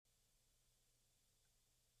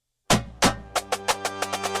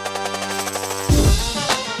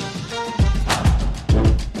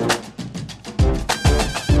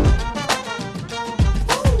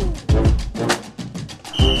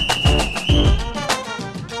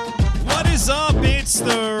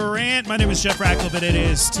fan. My name is Jeff Ratcliffe, and it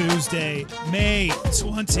is Tuesday, May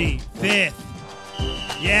 25th.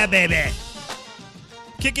 Yeah, baby.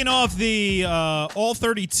 Kicking off the All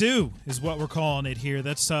 32 is what we're calling it here.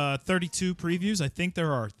 That's 32 previews. I think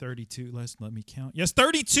there are 32. Let me count. Yes,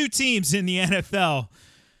 32 teams in the NFL.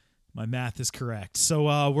 My math is correct.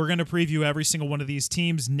 So we're going to preview every single one of these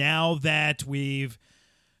teams now that we've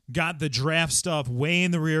got the draft stuff way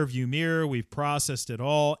in the rearview mirror. We've processed it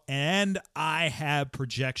all, and I have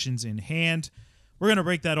projections in hand. We're going to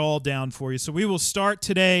break that all down for you. So we will start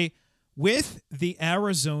today with the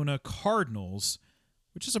Arizona Cardinals,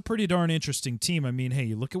 which is a pretty darn interesting team. I mean, hey,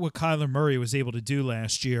 you look at what Kyler Murray was able to do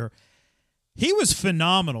last year. He was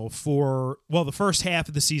phenomenal for, well, the first half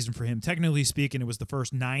of the season for him. Technically speaking, it was the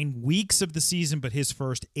first 9 weeks of the season, but his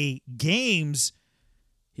first 8 games,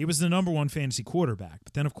 he was the number one fantasy quarterback.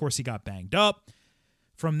 But then, of course, he got banged up.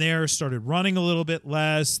 From there, started running a little bit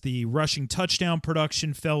less. The rushing touchdown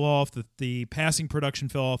production fell off. The passing production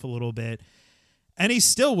fell off a little bit. And he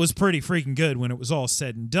still was pretty freaking good when it was all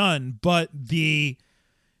said and done. But the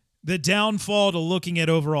downfall to looking at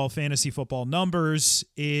overall fantasy football numbers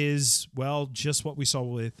is, well, just what we saw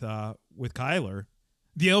with Kyler.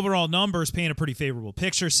 The overall numbers paint a pretty favorable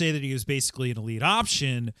picture, say that he was basically an elite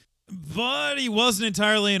option, but he wasn't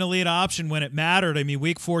entirely an elite option when it mattered. I mean,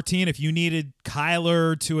 week 14, if you needed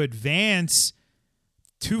Kyler to advance,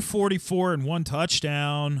 244 and 1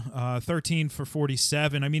 touchdown, 13 for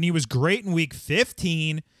 47. I mean, he was great in week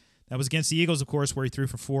 15. That was against the Eagles, of course, where he threw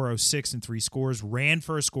for 406 and 3 scores, ran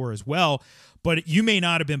for a score as well, but you may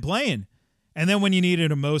not have been playing. And then when you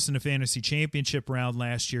needed him most in a fantasy championship round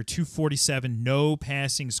last year, 247, no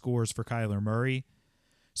passing scores for Kyler Murray.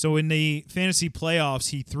 So in the fantasy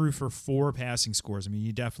playoffs, he threw for 4 passing scores. I mean,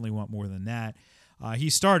 you definitely want more than that. He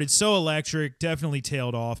started so electric, definitely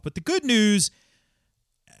tailed off. But the good news,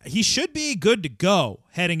 he should be good to go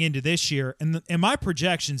heading into this year. And my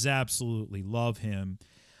projections absolutely love him.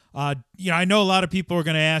 I know a lot of people are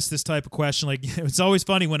going to ask this type of question. Like, it's always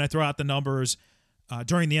funny when I throw out the numbers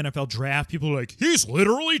during the NFL draft. People are like, he's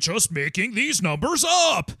literally just making these numbers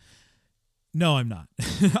up. No, I'm not.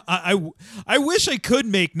 I wish I could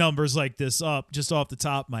make numbers like this up just off the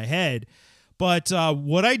top of my head. But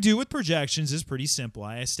what I do with projections is pretty simple.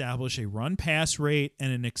 I establish a run-pass rate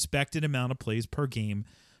and an expected amount of plays per game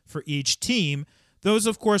for each team. Those,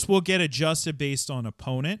 of course, will get adjusted based on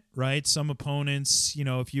opponent, right? Some opponents,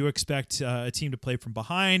 if you expect a team to play from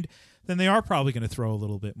behind, then they are probably going to throw a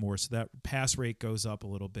little bit more, so that pass rate goes up a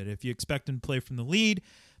little bit. If you expect them to play from the lead,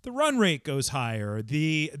 the run rate goes higher.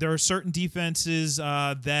 There are certain defenses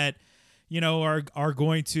that are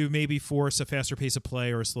going to maybe force a faster pace of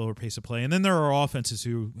play or a slower pace of play, and then there are offenses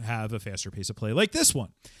who have a faster pace of play, like this one.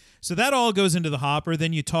 So that all goes into the hopper.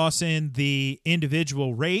 Then you toss in the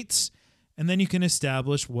individual rates, and then you can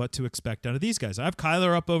establish what to expect out of these guys. I have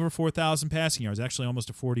Kyler up over 4,000 passing yards, actually almost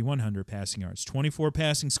to 4,100 passing yards, 24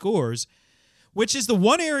 passing scores, which is the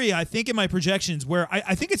one area I think in my projections where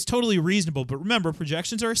I think it's totally reasonable. But remember,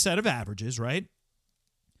 projections are a set of averages, right?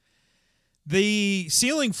 The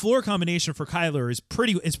ceiling-floor combination for Kyler is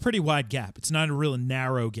pretty wide gap. It's not a real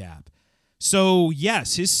narrow gap. So,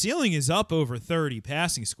 yes, his ceiling is up over 30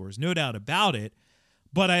 passing scores, no doubt about it.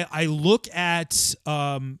 But I look at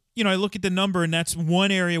I look at the number, and that's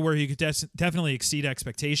one area where he could definitely exceed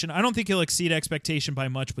expectation. I don't think he'll exceed expectation by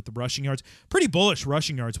much with the rushing yards. Pretty bullish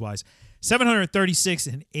rushing yards-wise. 736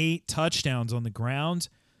 and 8 touchdowns on the ground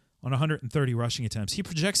on 130 rushing attempts. He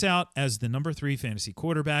projects out as the number 3 fantasy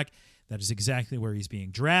quarterback. That is exactly where he's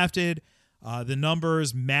being drafted. The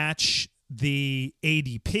numbers match the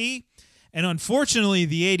ADP. And unfortunately,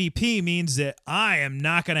 the ADP means that I am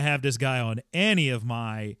not going to have this guy on any of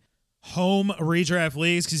my home redraft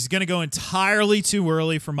leagues because he's going to go entirely too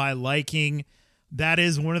early for my liking. That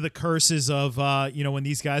is one of the curses of, when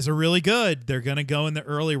these guys are really good, they're going to go in the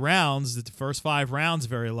early rounds, the first 5 rounds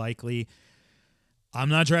very likely. I'm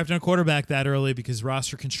not drafting a quarterback that early because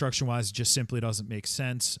roster construction-wise, it just simply doesn't make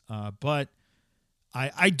sense. But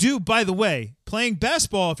I do, by the way, playing best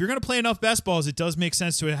ball, if you're going to play enough best balls, it does make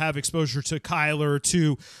sense to have exposure to Kyler,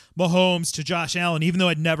 to Mahomes, to Josh Allen, even though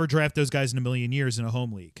I'd never draft those guys in a million years in a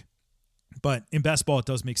home league. But in best ball, it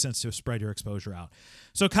does make sense to spread your exposure out.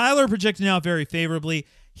 So Kyler projecting out very favorably.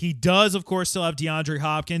 He does, of course, still have DeAndre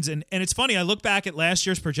Hopkins. And it's funny, I look back at last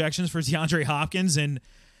year's projections for DeAndre Hopkins, and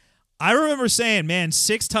I remember saying, man,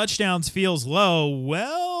 6 touchdowns feels low.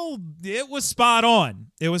 Well, it was spot on.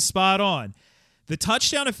 The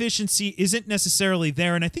touchdown efficiency isn't necessarily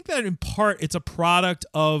there, and I think that in part it's a product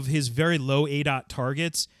of his very low ADOT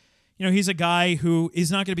targets. He's a guy who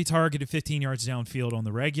is not going to be targeted 15 yards downfield on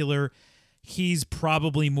the regular. He's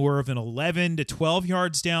probably more of an 11 to 12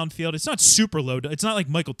 yards downfield. It's not super low. It's not like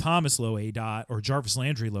Michael Thomas low ADOT or Jarvis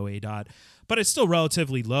Landry low ADOT, but it's still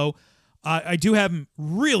relatively low. I do have him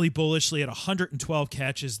really bullishly at 112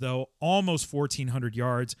 catches, though, almost 1,400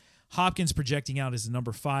 yards. Hopkins projecting out as the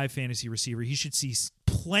number 5 fantasy receiver. He should see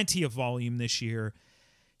plenty of volume this year.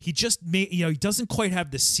 He just he doesn't quite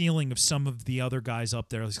have the ceiling of some of the other guys up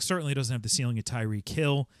there. He certainly doesn't have the ceiling of Tyreek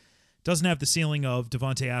Hill. Doesn't have the ceiling of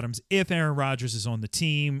Devontae Adams if Aaron Rodgers is on the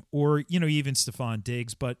team, or even Stephon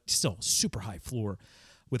Diggs, but still super high floor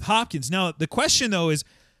with Hopkins. Now, the question, though, is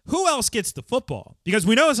who else gets the football? Because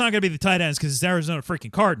we know it's not going to be the tight ends because it's Arizona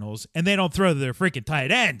freaking Cardinals, and they don't throw to their freaking tight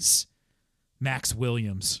ends. Max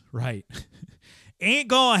Williams, right. Ain't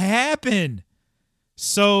going to happen.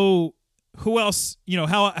 So who else,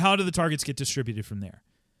 how do the targets get distributed from there?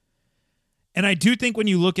 And I do think when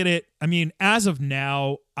you look at it, as of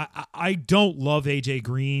now, I don't love A.J.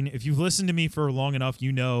 Green. If you've listened to me for long enough,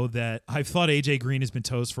 you know that I've thought A.J. Green has been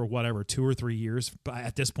toast for 2 or 3 years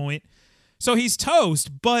at this point. So he's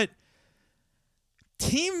toast, but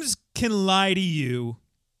teams can lie to you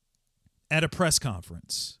at a press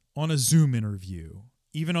conference, on a Zoom interview,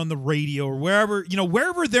 even on the radio or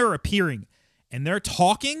wherever they're appearing and they're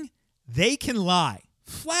talking, they can lie,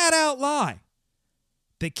 flat out lie.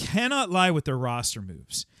 They cannot lie with their roster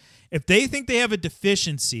moves. If they think they have a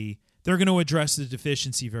deficiency, they're going to address the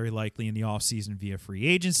deficiency very likely in the offseason via free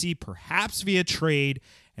agency, perhaps via trade,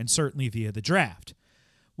 and certainly via the draft.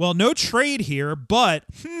 Well, no trade here, but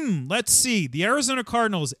let's see. The Arizona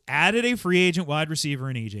Cardinals added a free agent wide receiver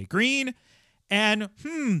in A.J. Green, and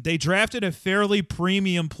they drafted a fairly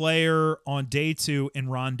premium player on day 2 in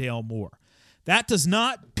Rondale Moore. That does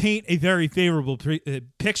not paint a very favorable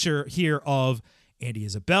picture here of Andy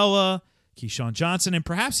Isabella, Keyshawn Johnson, and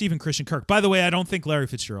perhaps even Christian Kirk. By the way, I don't think Larry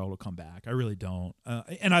Fitzgerald will come back. I really don't.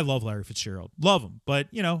 And I love Larry Fitzgerald. Love him. But,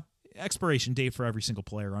 expiration date for every single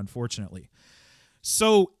player, unfortunately.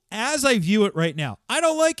 So as I view it right now, I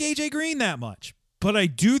don't like A.J. Green that much. But I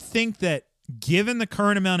do think that given the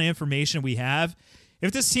current amount of information we have,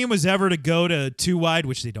 if this team was ever to go to 2 wide,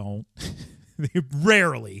 which they don't,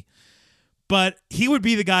 rarely, but he would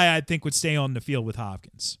be the guy I think would stay on the field with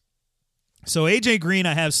Hopkins. So A.J. Green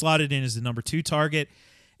I have slotted in as the number 2 target.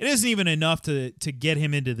 It isn't even enough to get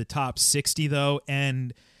him into the top 60, though.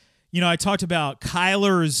 And, I talked about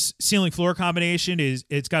Kyler's ceiling floor combination.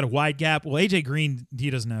 It's got a wide gap. Well, A.J. Green, he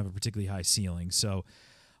doesn't have a particularly high ceiling. So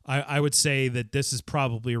I would say that this is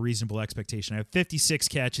probably a reasonable expectation. I have 56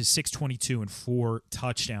 catches, 622, and 4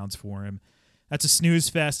 touchdowns for him. That's a snooze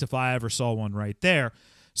fest if I ever saw one right there.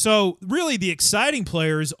 So really the exciting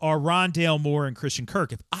players are Rondale Moore and Christian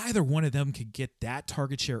Kirk. If either one of them could get that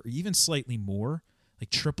target share or even slightly more,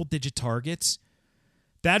 like triple-digit targets,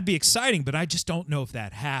 that'd be exciting, but I just don't know if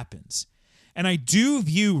that happens. And I do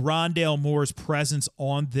view Rondale Moore's presence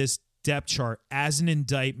on this depth chart as an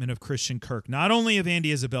indictment of Christian Kirk, not only of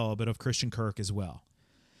Andy Isabella, but of Christian Kirk as well.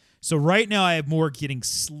 So right now I have Moore getting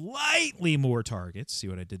slightly more targets. See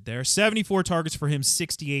what I did there? 74 targets for him,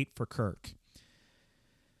 68 for Kirk.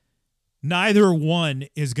 Neither one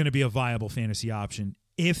is going to be a viable fantasy option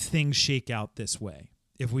if things shake out this way.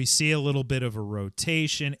 If we see a little bit of a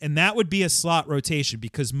rotation, and that would be a slot rotation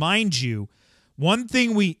because, mind you, one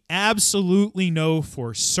thing we absolutely know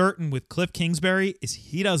for certain with Cliff Kingsbury is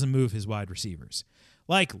he doesn't move his wide receivers.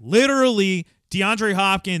 Like, literally, DeAndre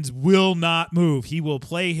Hopkins will not move. He will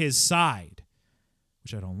play his side,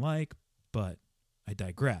 which I don't like, but I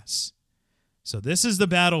digress. So this is the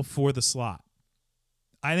battle for the slot.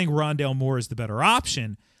 I think Rondale Moore is the better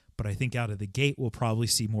option, but I think out of the gate we'll probably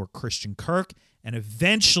see more Christian Kirk, and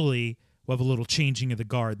eventually we'll have a little changing of the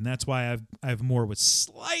guard, and that's why I have Moore with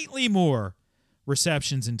slightly more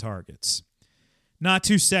receptions and targets. Not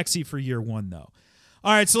too sexy for year 1, though.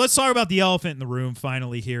 All right, so let's talk about the elephant in the room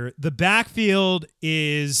finally here. The backfield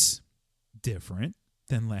is different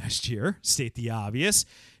than last year, state the obvious.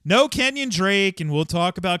 No Kenyon Drake, and we'll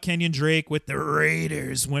talk about Kenyon Drake with the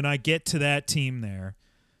Raiders when I get to that team there.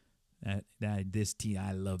 This team,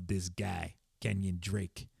 I love this guy, Kenyon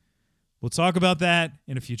Drake. We'll talk about that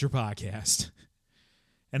in a future podcast.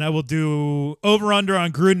 And I will do over-under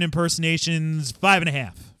on Gruden impersonations,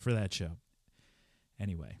 5.5 for that show.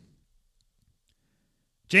 Anyway.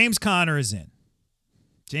 James Conner is in.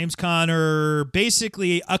 James Conner,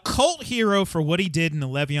 basically a cult hero for what he did in the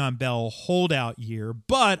Le'Veon Bell holdout year,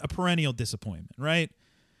 but a perennial disappointment, right?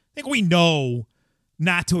 I think we know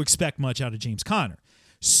not to expect much out of James Conner.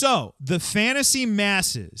 So, the fantasy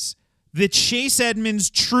masses, the Chase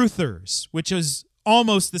Edmonds truthers, which is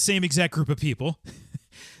almost the same exact group of people,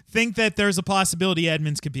 think that there's a possibility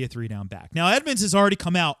Edmonds could be a 3-down back. Now, Edmonds has already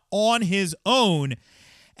come out on his own,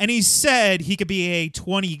 and he said he could be a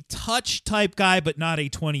 20-touch type guy, but not a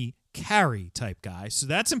 20-carry type guy. So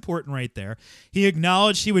that's important right there. He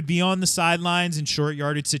acknowledged he would be on the sidelines in short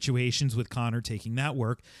yardage situations with Connor taking that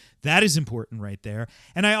work. That is important right there.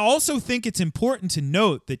 And I also think it's important to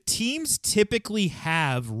note that teams typically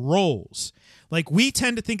have roles. Like, we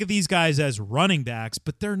tend to think of these guys as running backs,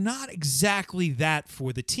 but they're not exactly that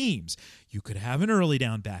for the teams. You could have an early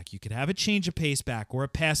down back. You could have a change of pace back or a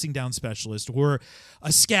passing down specialist or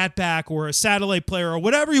a scat back or a satellite player or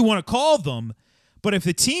whatever you want to call them. But if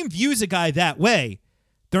the team views a guy that way,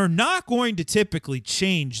 they're not going to typically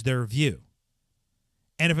change their view.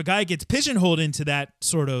 And if a guy gets pigeonholed into that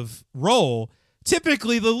sort of role,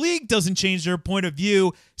 typically the league doesn't change their point of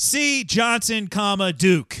view. See Johnson,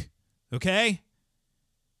 Duke. Okay?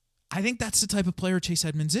 I think that's the type of player Chase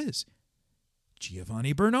Edmonds is.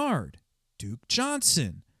 Giovanni Bernard, Duke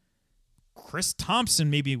Johnson, Chris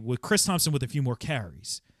Thompson, maybe with Chris Thompson with a few more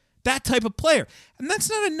carries. That type of player. And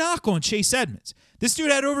that's not a knock on Chase Edmonds. This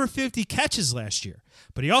dude had over 50 catches last year,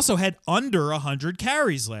 but he also had under 100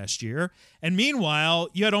 carries last year. And meanwhile,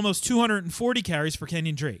 you had almost 240 carries for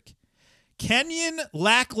Kenyon Drake. Kenyon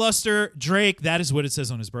Lackluster Drake, that is what it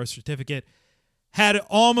says on his birth certificate, had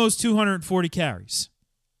almost 240 carries.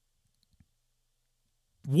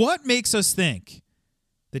 What makes us think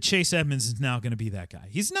that Chase Edmonds is now going to be that guy?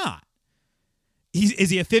 He's not.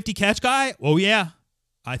 Is he a 50-catch guy? Oh, yeah.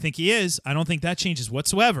 I think he is. I don't think that changes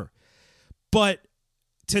whatsoever. But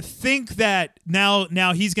to think that now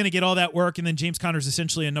he's going to get all that work and then James Conner's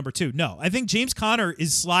essentially a number 2. No, I think James Conner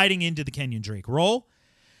is sliding into the Kenyon Drake role.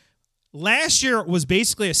 Last year was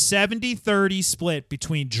basically a 70-30 split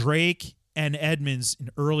between Drake and Edmonds in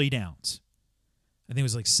early downs. I think it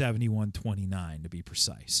was like 71-29 to be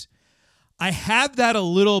precise. I have that a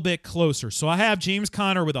little bit closer. So I have James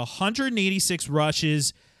Conner with 186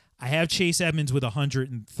 rushes. I have Chase Edmonds with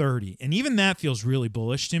 130. And even that feels really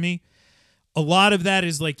bullish to me. A lot of that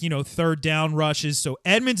is like, third down rushes. So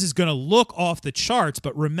Edmonds is going to look off the charts,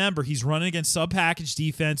 but remember, he's running against sub-package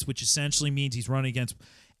defense, which essentially means he's running against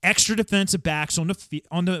extra defensive backs on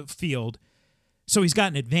the field. So he's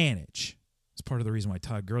got an advantage. It's part of the reason why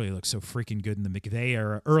Todd Gurley looks so freaking good in the McVay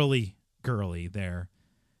era, early Gurley there,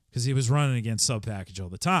 because he was running against sub-package all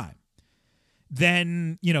the time.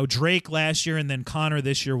 Then, Drake last year and then Conner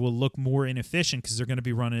this year will look more inefficient because they're going to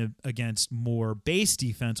be running against more base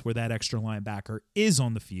defense where that extra linebacker is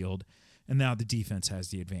on the field, and now the defense has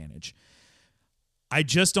the advantage. I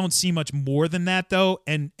just don't see much more than that, though.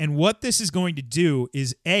 And what this is going to do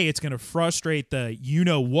is, A, it's going to frustrate the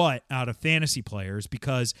you-know-what out of fantasy players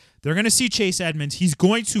because they're going to see Chase Edmonds. He's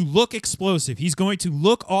going to look explosive. He's going to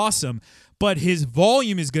look awesome, but his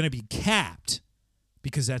volume is going to be capped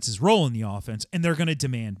because that's his role in the offense, and they're going to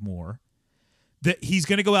demand more. He's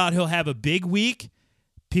going to go out. He'll have a big week.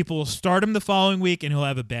 People will start him the following week, and he'll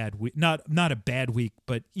have a bad week. Not a bad week,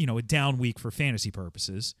 but, a down week for fantasy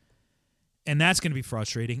purposes. And that's going to be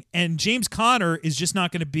frustrating. And James Conner is just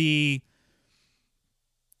not going to be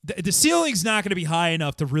 – the ceiling's not going to be high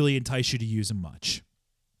enough to really entice you to use him much.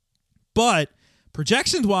 But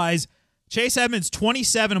projections-wise, Chase Edmonds,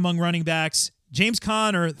 27 among running backs. James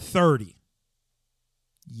Conner, 30.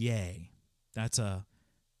 Yay. That's a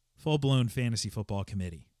full-blown fantasy football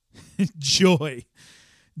committee. Joy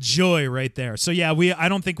right there. So, yeah, I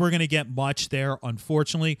don't think we're going to get much there,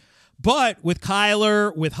 unfortunately. But with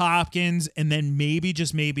Kyler, with Hopkins, and then maybe,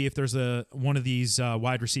 just maybe, if there's one of these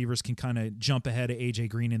wide receivers can kind of jump ahead of A.J.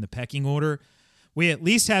 Green in the pecking order, we at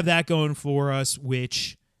least have that going for us,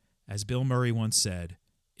 which, as Bill Murray once said,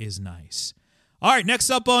 is nice. All right, next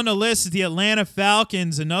up on the list is the Atlanta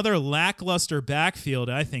Falcons, another lackluster backfield,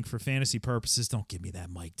 I think, for fantasy purposes. Don't give me that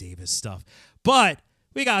Mike Davis stuff. But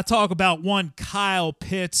we got to talk about one Kyle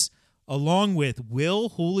Pitts, along with will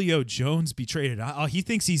Julio Jones be traded? He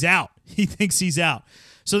thinks he's out.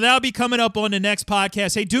 So that'll be coming up on the next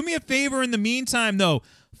podcast. Hey, do me a favor in the meantime, though.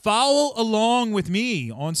 Follow along with me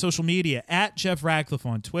on social media, at Jeff Ratcliffe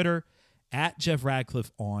on Twitter, at Jeff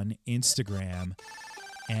Ratcliffe on Instagram.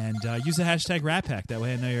 And use the hashtag RatPack. That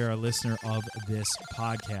way I know you're a listener of this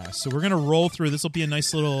podcast. So we're going to roll through. This will be a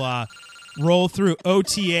nice little roll through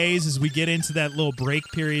OTAs as we get into that little break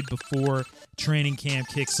period before training camp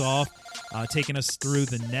kicks off, taking us through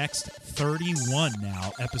the next 31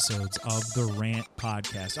 now episodes of the Rant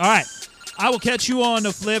Podcast. All right, I will catch you on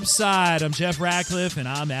the flip side. I'm Jeff Ratcliffe, and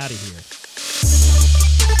I'm out of here.